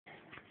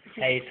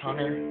Hey, it's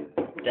Hunter,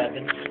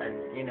 Devin,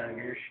 and you know,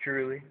 yours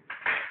truly.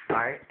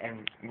 Alright,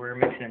 and we're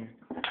mixing,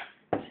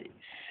 let's see,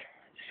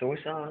 soy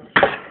sauce,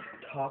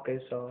 taco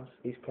sauce.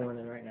 He's pouring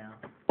in right now.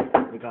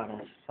 We got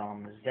us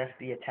some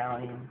zesty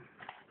Italian,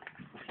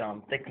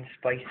 some thick and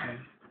spicy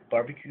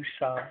barbecue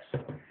sauce,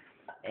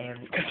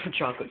 and some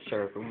chocolate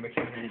syrup. We're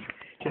mixing it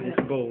into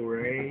this bowl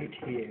right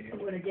here. I'm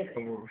gonna dip it.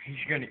 And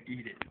he's gonna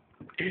eat it.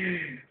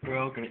 We're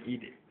all gonna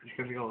eat it. It's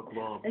gonna be all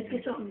glob. Let's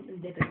get something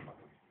and dip it.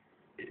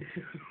 This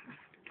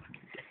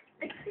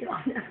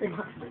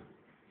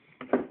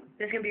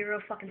is gonna be real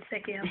fucking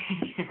sick, yeah.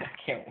 I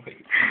can't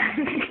wait.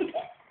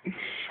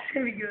 It's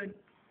gonna be good.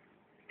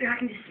 I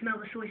can just smell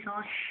the soy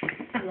sauce.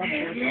 I love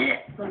it.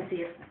 Let me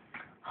see it.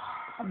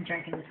 I'm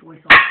drinking the soy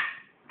sauce.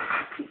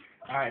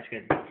 Alright,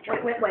 it's good.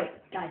 Wait.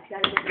 Guys, you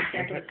gotta get this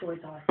second soy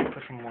sauce.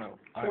 Put some oil.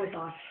 Soy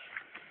sauce.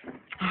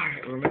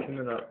 Alright, we're mixing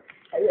it up.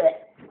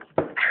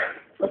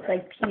 Looks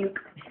like puke.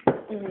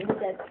 With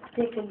that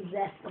thick and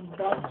zesty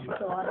barbecue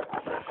sauce.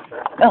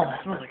 Oh, that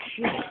smells like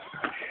shit.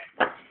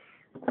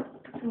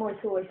 Some more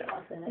soy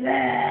sauce in it.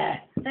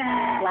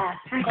 Last.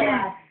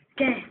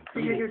 Okay.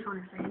 Here's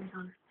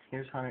Hunter.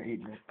 Here's Hunter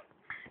eating it.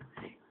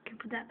 Can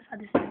put that beside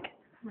the sink.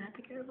 I'm gonna have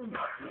to get it.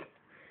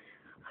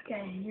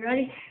 Okay, you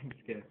ready?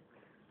 Just go.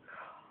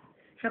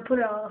 Should I put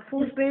a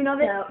full spoon of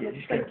it? Yeah,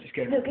 just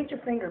go. No, get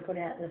your finger put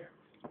at this.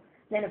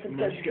 Then if it's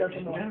good, just go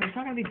some more. No, it's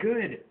not gonna be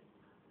good.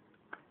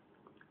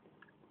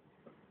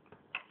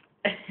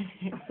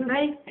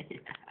 Ready?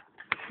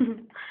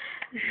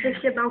 Sick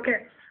shit, I don't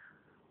care.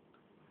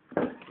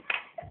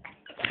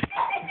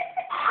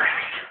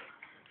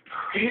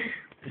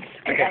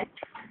 Okay.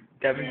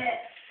 Devin.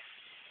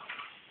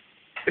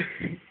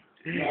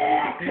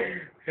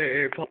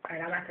 Hey, Paul.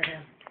 Alright, I'm after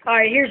him.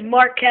 Alright, here's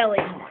Mark Kelly.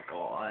 Oh my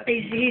god.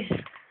 He's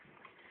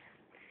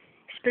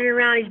spinning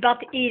around, he's about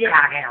to eat it.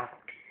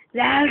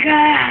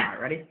 Alright,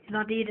 ready? He's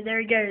about to eat it, there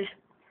he goes.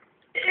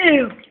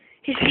 Ew!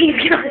 He's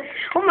got,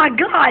 oh my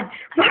god!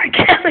 Mark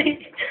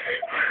Kelly!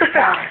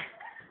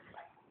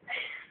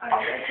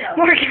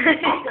 Mark Kelly!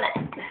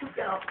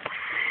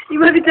 You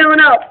might be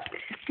throwing up.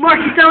 Mark,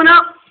 you throwing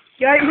up?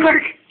 You alright,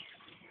 Mark?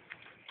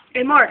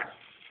 Hey, Mark.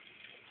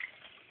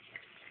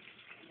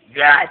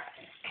 God.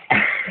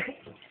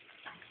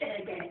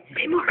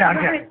 Hey, Mark, you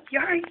alright? You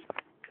alright?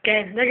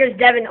 Okay, there goes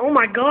Devin. Oh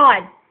my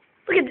god!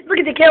 Look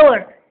at the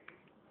killer!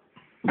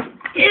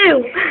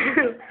 Ew!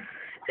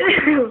 Ew!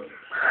 Ew!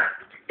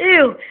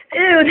 Ew!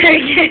 There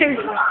he goes!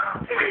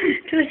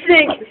 To the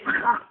sink!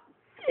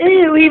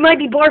 Ew! He might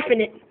be barfing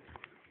it.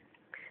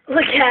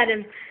 Look at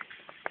him.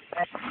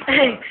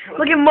 Hey,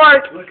 look at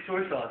Mark. Look,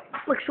 soy sauce.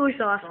 Look, soy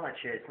sauce. Smell that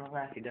shit. It smells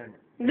nasty, doesn't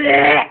it?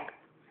 Blech.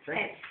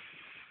 Drink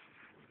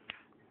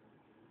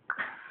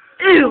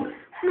it. Ew!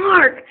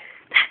 Mark!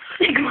 That's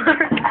sick,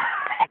 Mark.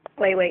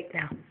 Wait,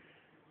 now.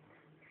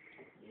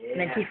 Yeah.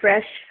 Minty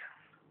fresh.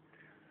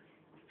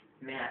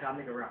 Man, I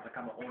make a rap like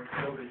I'm an orange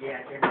soda. Yeah,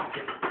 I can't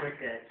just drink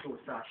that soy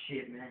sauce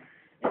shit, man.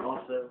 And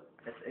also,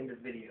 that's the end of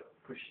the video.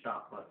 Push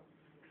stop button.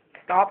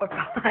 Stop, of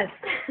course.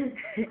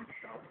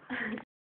 Stop.